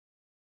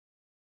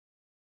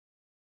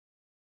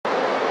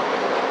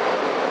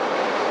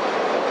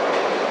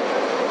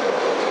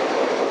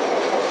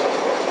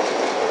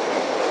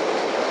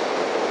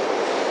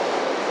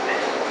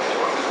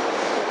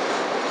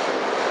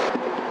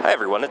Hi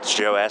everyone, it's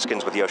Joe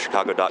Askins with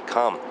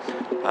YoChicago.com.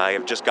 I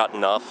have just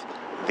gotten off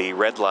the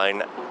red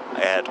line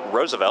at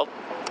Roosevelt.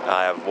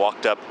 I've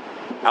walked out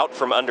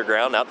from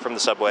underground, out from the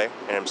subway,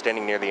 and I'm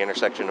standing near the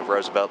intersection of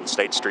Roosevelt and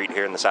State Street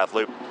here in the South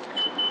Loop.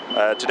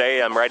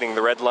 Today I'm riding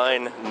the red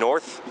line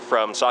north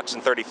from Sox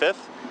and 35th.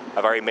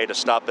 I've already made a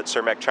stop at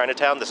Cermak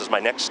Chinatown. This is my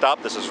next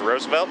stop. This is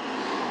Roosevelt.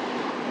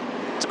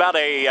 It's about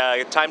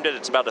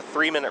it's about a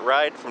 3-minute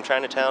ride from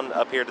Chinatown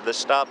up here to this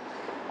stop.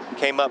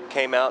 Came up,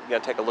 came out,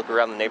 gonna take a look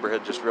around the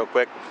neighborhood just real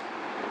quick.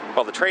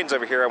 While the train's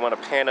over here, I want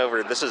to pan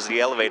over. This is the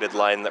elevated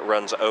line that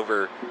runs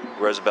over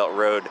Roosevelt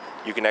Road.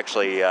 You can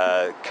actually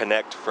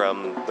connect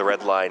from the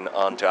red line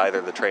onto either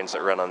the trains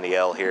that run on the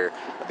L here,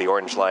 the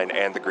orange line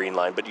and the green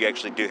line, but you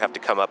actually do have to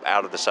come up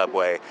out of the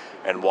subway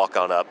and walk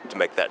on up to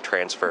make that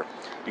transfer.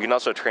 You can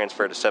also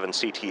transfer to 7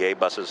 CTA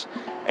buses,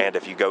 and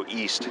if you go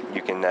east,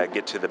 you can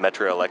get to the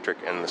Metro Electric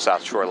and the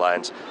South Shore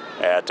lines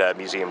at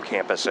Museum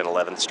Campus and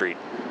 11th Street.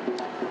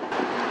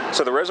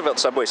 So the Roosevelt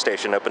subway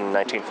station opened in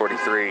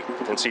 1943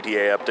 and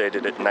CTA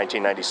updated it in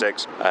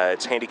 1996.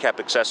 It's handicap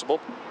accessible.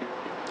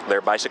 There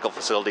are bicycle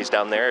facilities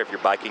down there. If you're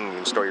biking, you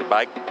can store your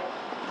bike.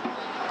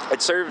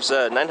 It serves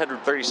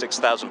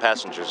 936,000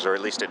 passengers, or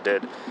at least it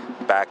did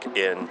back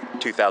in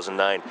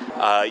 2009.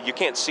 You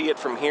can't see it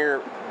from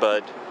here,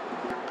 but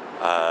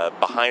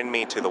behind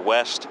me to the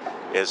west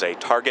is a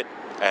Target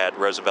at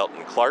Roosevelt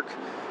and Clark.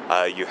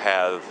 You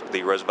have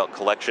the Roosevelt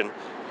Collection,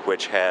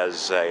 which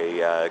has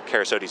a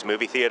Carasotes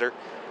movie theater.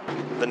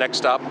 The next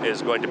stop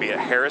is going to be at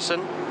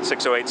Harrison,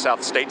 608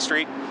 South State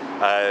Street.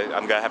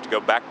 I'm going to have to go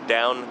back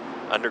down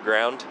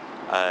underground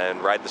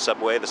and ride the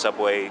subway. The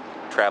subway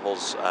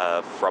travels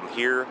from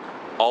here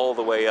all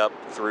the way up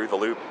through the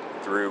loop,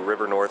 through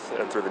River North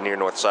and through the near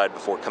north side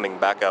before coming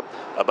back up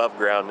above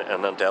ground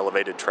and onto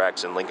elevated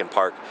tracks in Lincoln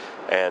Park,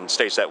 and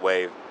stays that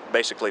way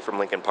basically from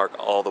Lincoln Park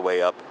all the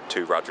way up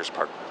to Rogers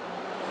Park.